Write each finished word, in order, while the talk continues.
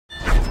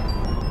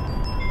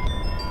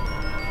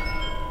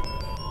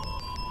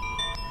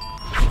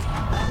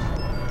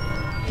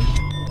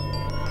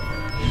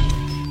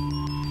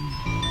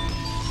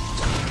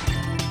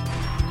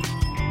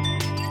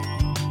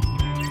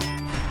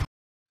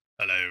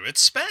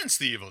It's Spence,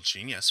 the evil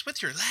genius,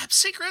 with your lab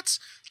secrets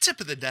tip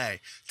of the day.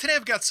 Today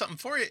I've got something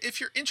for you if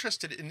you're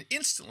interested in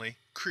instantly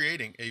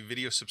creating a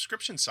video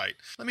subscription site.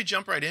 Let me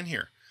jump right in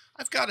here.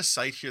 I've got a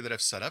site here that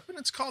I've set up and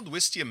it's called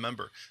Wistia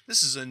Member.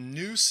 This is a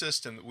new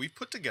system that we've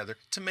put together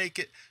to make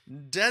it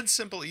dead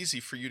simple easy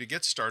for you to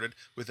get started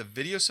with a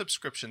video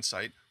subscription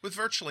site with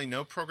virtually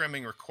no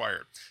programming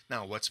required.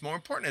 Now, what's more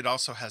important, it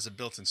also has a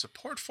built-in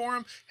support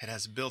forum, it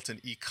has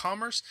built-in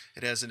e-commerce,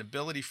 it has an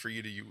ability for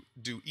you to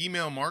do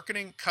email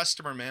marketing,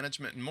 customer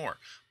management, and more.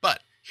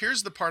 But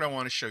here's the part I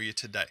want to show you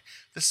today.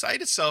 The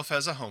site itself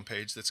has a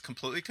homepage that's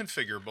completely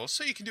configurable,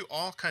 so you can do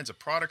all kinds of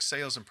product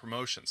sales and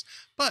promotions.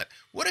 But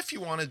what if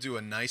you want to do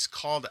a nice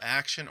call to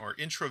action or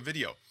intro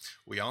video?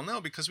 We all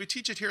know, because we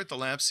teach it here at the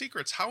Lab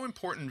Secrets, how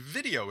important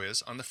video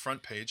is on the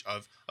front page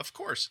of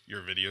course,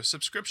 your video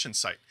subscription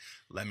site.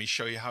 Let me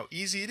show you how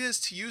easy it is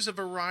to use a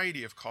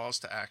variety of calls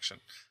to action.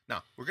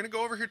 Now, we're going to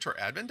go over here to our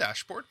admin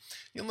dashboard.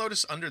 You'll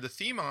notice under the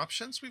theme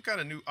options, we've got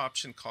a new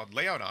option called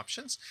layout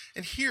options.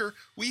 And here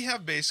we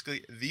have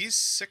basically these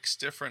 6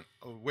 different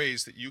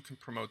ways that you can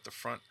promote the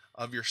front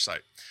of your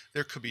site.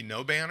 There could be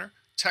no banner,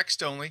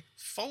 text only,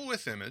 full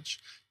with image,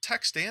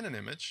 text and an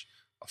image,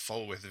 a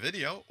full with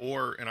video,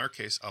 or in our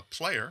case, a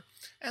player,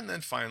 and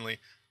then finally,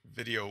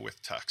 video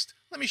with text.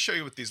 Let me show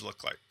you what these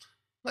look like.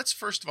 Let's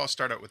first of all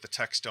start out with the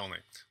text only.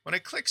 When I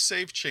click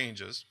Save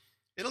Changes,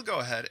 it'll go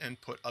ahead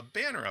and put a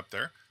banner up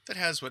there that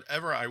has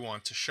whatever I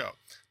want to show.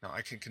 Now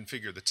I can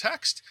configure the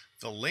text,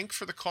 the link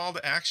for the call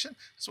to action,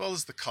 as well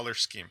as the color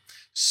scheme.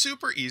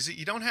 Super easy.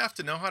 You don't have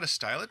to know how to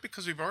style it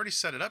because we've already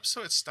set it up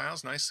so it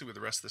styles nicely with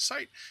the rest of the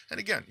site. And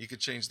again, you could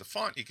change the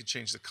font, you could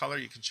change the color,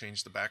 you can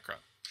change the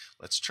background.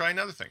 Let's try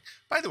another thing.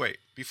 By the way,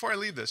 before I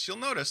leave this, you'll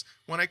notice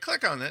when I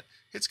click on it,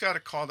 it's got a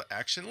call to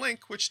action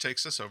link, which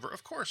takes us over,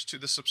 of course, to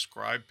the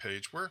subscribe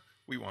page where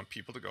we want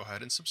people to go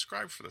ahead and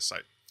subscribe for the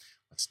site.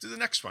 Let's do the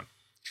next one.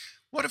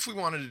 What if we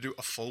wanted to do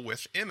a full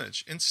width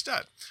image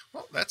instead?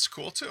 Well, that's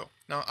cool too.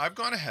 Now I've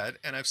gone ahead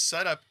and I've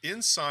set up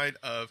inside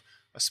of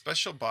a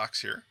special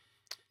box here.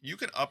 You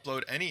can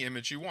upload any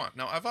image you want.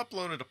 Now I've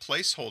uploaded a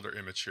placeholder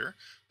image here,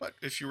 but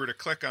if you were to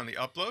click on the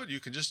upload, you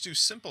can just do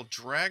simple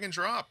drag and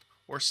drop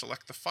or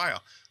select the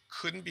file.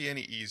 Couldn't be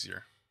any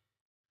easier.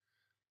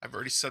 I've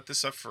already set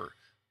this up for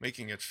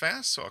making it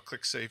fast, so I'll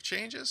click Save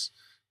Changes.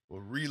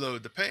 We'll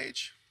reload the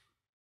page.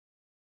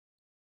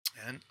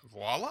 And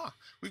voila,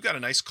 we've got a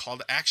nice call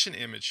to action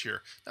image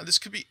here. Now this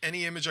could be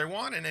any image I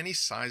want and any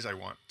size I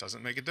want.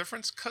 Doesn't make a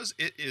difference because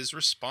it is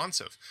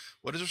responsive.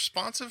 What is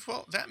responsive?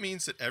 Well, that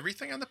means that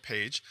everything on the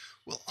page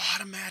will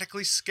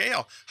automatically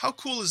scale. How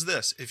cool is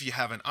this? If you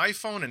have an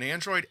iPhone, an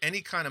Android, any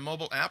kind of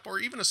mobile app, or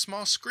even a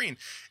small screen,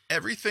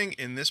 everything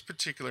in this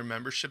particular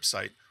membership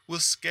site will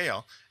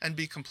scale and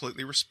be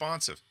completely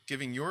responsive,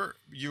 giving your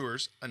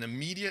viewers an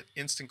immediate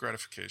instant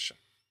gratification.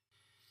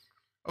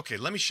 Okay,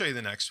 let me show you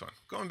the next one.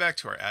 Going back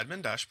to our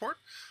admin dashboard,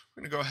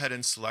 we're going to go ahead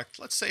and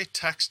select, let's say,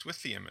 text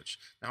with the image.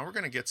 Now we're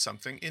going to get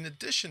something in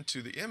addition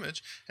to the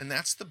image, and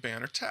that's the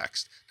banner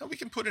text. Now we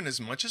can put in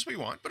as much as we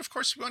want, but of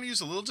course we want to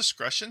use a little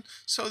discretion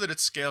so that it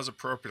scales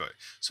appropriately.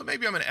 So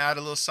maybe I'm going to add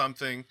a little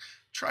something.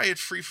 Try it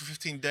free for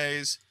 15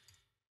 days.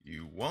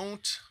 You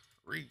won't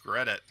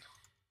regret it.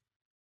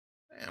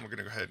 And we're going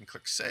to go ahead and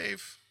click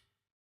Save.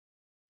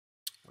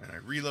 When I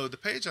reload the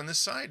page on this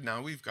side,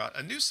 now we've got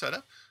a new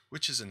setup,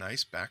 which is a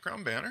nice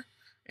background banner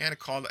and a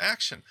call to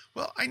action.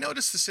 Well, I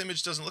noticed this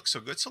image doesn't look so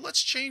good, so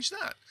let's change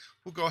that.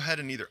 We'll go ahead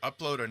and either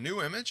upload a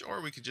new image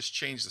or we could just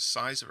change the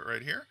size of it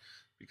right here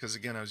because,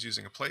 again, I was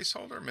using a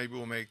placeholder. Maybe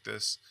we'll make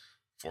this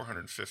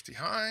 450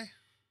 high,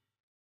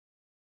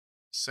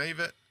 save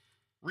it,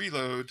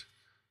 reload,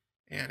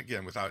 and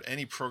again, without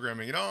any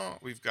programming at all,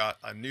 we've got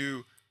a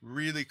new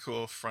really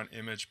cool front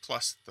image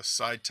plus the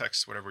side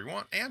text, whatever we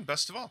want, and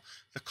best of all,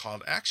 the call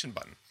to action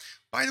button.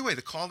 By the way,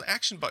 the call to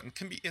action button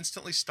can be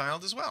instantly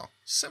styled as well.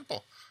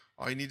 Simple.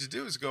 All you need to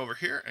do is go over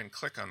here and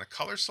click on the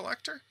color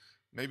selector.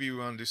 Maybe we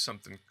want to do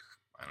something,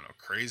 I don't know,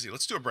 crazy.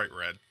 Let's do a bright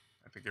red.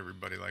 I think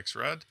everybody likes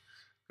red.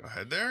 Go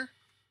ahead there.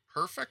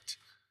 Perfect.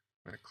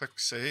 I'm going to click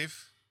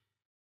Save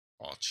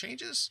All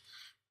Changes.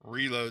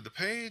 Reload the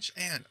page,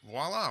 and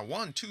voila,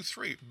 1, 2,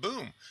 3,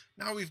 boom.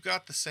 Now we've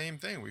got the same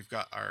thing. We've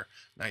got our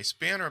nice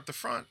banner up the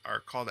front, our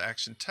call to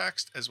action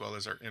text, as well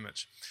as our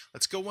image.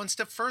 Let's go one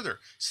step further.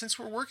 Since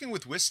we're working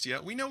with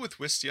Wistia, we know with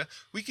Wistia,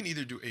 we can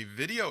either do a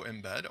video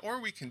embed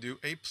or we can do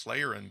a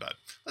player embed.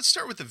 Let's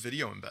start with the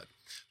video embed.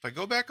 If I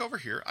go back over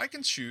here, I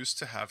can choose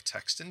to have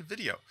text and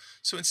video.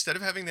 So instead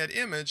of having that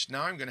image,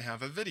 now I'm going to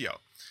have a video.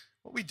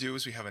 What we do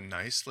is we have a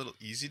nice little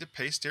easy to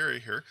paste area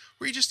here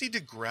where you just need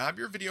to grab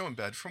your video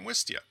embed from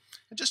Wistia.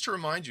 And just to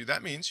remind you,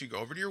 that means you go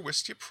over to your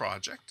Wistia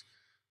project,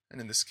 and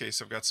in this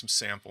case I've got some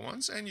sample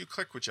ones, and you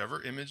click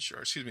whichever image, or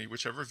excuse me,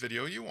 whichever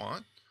video you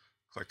want,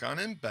 click on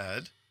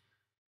embed,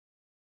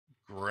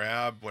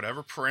 grab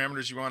whatever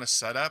parameters you want to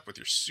set up with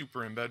your super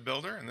embed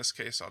builder. In this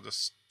case, I'll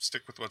just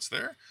stick with what's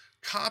there,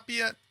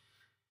 copy it,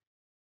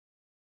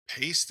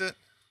 paste it,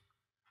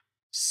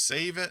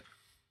 save it,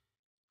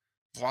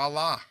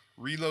 voila.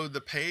 reload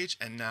the page,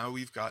 and now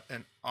we've got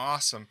an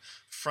awesome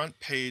front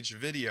page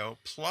video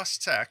plus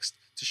text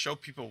to show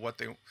people what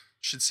they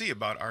should see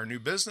about our new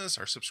business,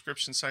 our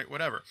subscription site,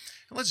 whatever.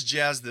 And let's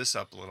jazz this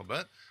up a little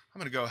bit. I'm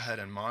going to go ahead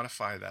and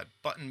modify that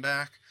button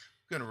back.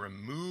 I'm going to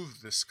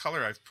remove this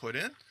color I've put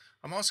in.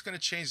 I'm also going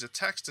to change the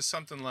text to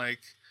something like,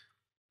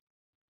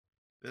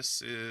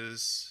 this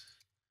is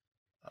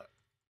a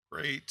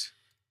great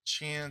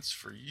chance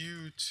for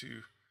you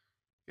to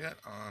get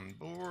on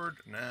board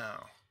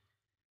now.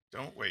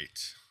 Don't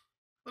wait.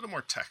 A little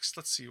more text.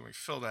 Let's see when we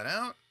fill that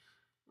out.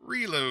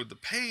 Reload the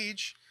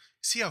page.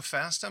 See how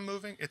fast I'm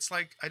moving? It's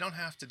like I don't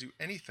have to do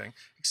anything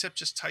except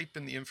just type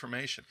in the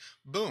information.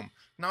 Boom.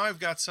 Now I've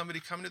got somebody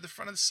coming to the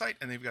front of the site,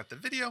 and they've got the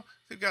video,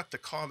 they've got the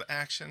call to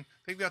action,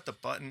 they've got the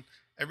button,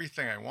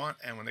 everything I want.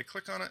 And when they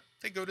click on it,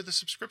 they go to the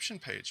subscription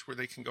page where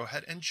they can go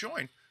ahead and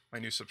join my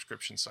new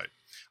subscription site.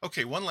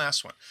 Okay, one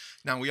last one.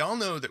 Now we all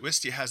know that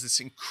Wistia has this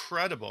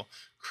incredible,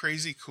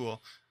 crazy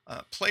cool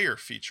player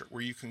feature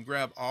where you can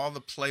grab all the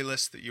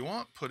playlists that you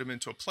want, put them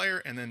into a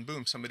player, and then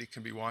boom, somebody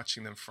can be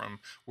watching them from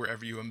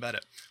wherever you embed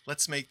it.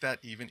 Let's make that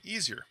even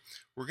easier.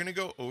 We're going to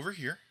go over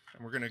here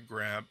and we're going to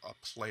grab a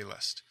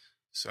playlist.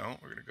 So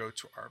we're going to go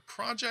to our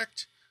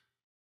project,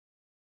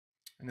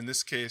 and in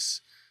this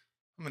case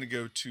I'm going to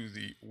go to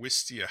the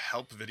Wistia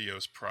Help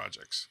Videos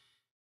projects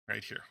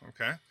right here.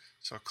 Okay,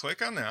 so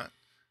click on that.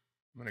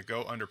 I'm going to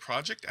go under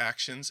Project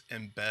Actions,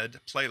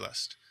 Embed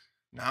Playlist.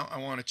 Now I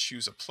want to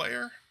choose a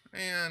player,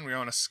 and we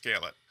want to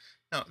scale it.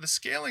 Now the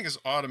scaling is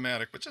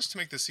automatic, but just to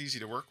make this easy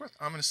to work with,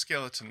 I'm going to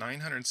scale it to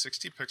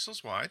 960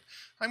 pixels wide.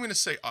 I'm going to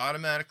say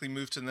automatically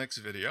move to the next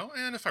video,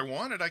 and if I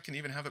wanted, I can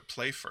even have it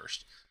play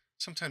first.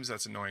 Sometimes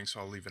that's annoying,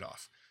 so I'll leave it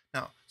off.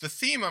 Now the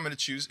theme I'm going to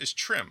choose is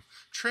Trim.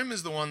 Trim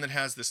is the one that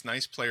has this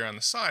nice player on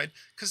the side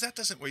because that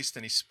doesn't waste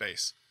any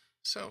space.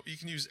 So you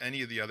can use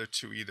any of the other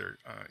two either.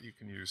 You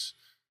can use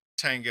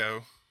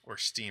Tango or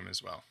Steam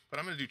as well, but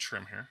I'm going to do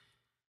Trim here.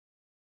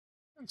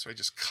 And so I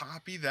just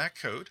copy that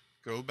code,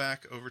 go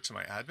back over to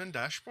my admin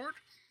dashboard,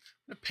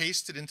 I'm going to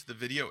paste it into the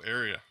video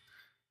area.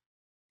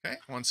 Okay,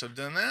 once I've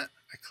done that,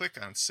 I click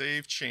on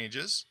Save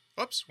Changes.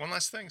 Oops, one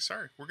last thing,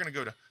 sorry. We're going to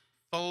go to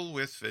Full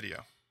Width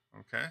Video.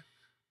 Okay,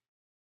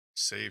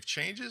 Save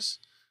Changes.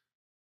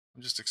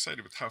 I'm just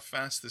excited with how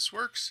fast this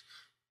works.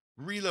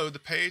 Reload the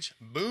page,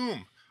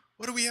 boom.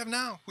 What do we have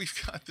now? We've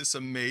got this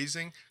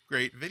amazing,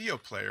 great video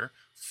player,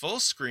 full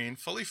screen,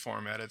 fully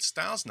formatted,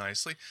 styles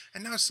nicely,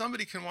 and now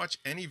somebody can watch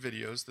any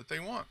videos that they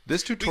want.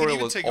 This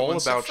tutorial is all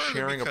about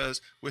sharing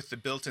because with the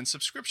built-in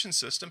subscription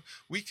system,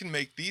 we can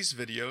make these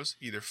videos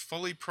either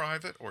fully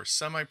private or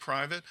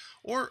semi-private,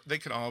 or they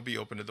can all be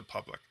open to the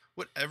public.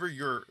 Whatever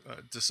your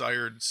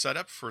desired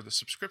setup for the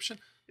subscription,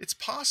 it's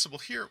possible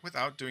here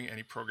without doing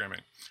any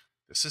programming.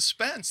 This is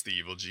Spence, the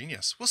Evil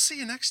Genius. We'll see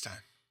you next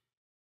time.